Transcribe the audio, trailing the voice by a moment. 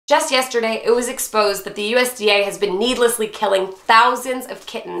Just yesterday, it was exposed that the USDA has been needlessly killing thousands of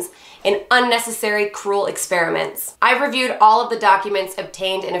kittens in unnecessary, cruel experiments. I've reviewed all of the documents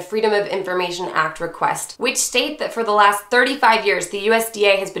obtained in a Freedom of Information Act request, which state that for the last 35 years, the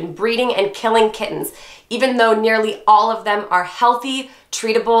USDA has been breeding and killing kittens, even though nearly all of them are healthy,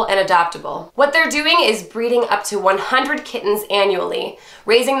 treatable, and adoptable. What they're doing is breeding up to 100 kittens annually,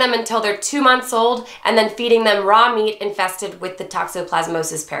 raising them until they're 2 months old, and then feeding them raw meat infested with the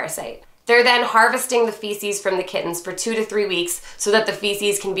toxoplasmosis parasite. They're then harvesting the feces from the kittens for 2 to 3 weeks so that the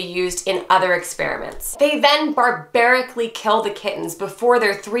feces can be used in other experiments. They then barbarically kill the kittens before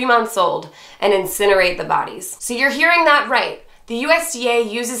they're 3 months old and incinerate the bodies. So you're hearing that right. The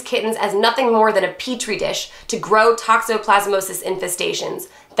USDA uses kittens as nothing more than a petri dish to grow toxoplasmosis infestations,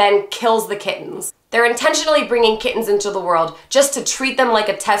 then kills the kittens. They're intentionally bringing kittens into the world just to treat them like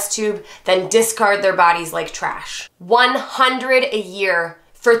a test tube, then discard their bodies like trash. 100 a year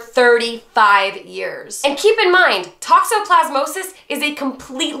for 35 years. And keep in mind, toxoplasmosis is a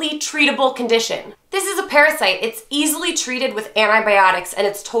completely treatable condition. This is a parasite. It's easily treated with antibiotics and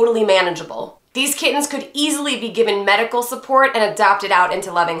it's totally manageable. These kittens could easily be given medical support and adopted out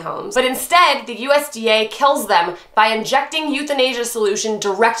into loving homes. But instead, the USDA kills them by injecting euthanasia solution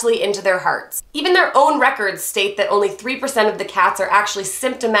directly into their hearts. Even their own records state that only 3% of the cats are actually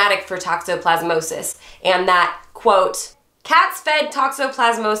symptomatic for toxoplasmosis, and that, quote, cats fed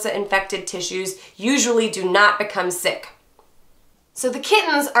toxoplasmosis infected tissues usually do not become sick. So the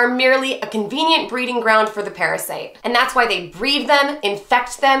kittens are merely a convenient breeding ground for the parasite, and that's why they breed them,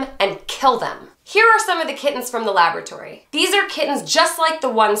 infect them, and kill them. Here are some of the kittens from the laboratory. These are kittens just like the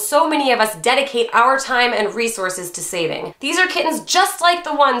ones so many of us dedicate our time and resources to saving. These are kittens just like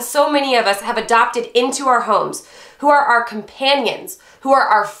the ones so many of us have adopted into our homes, who are our companions, who are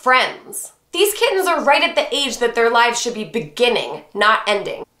our friends. These kittens are right at the age that their lives should be beginning, not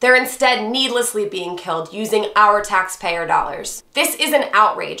ending. They're instead needlessly being killed using our taxpayer dollars. This is an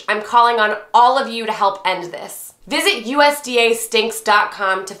outrage. I'm calling on all of you to help end this. Visit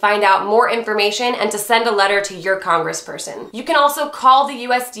USDAstinks.com to find out more information and to send a letter to your congressperson. You can also call the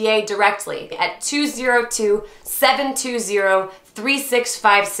USDA directly at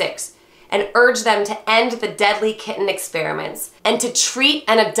 202-720-3656. and urge them to end the deadly kitten experiments and to treat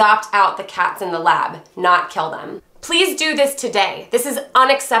and adopt out the cats in the lab, not kill them. Please do this today. This is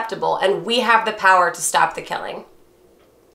unacceptable and we have the power to stop the killing.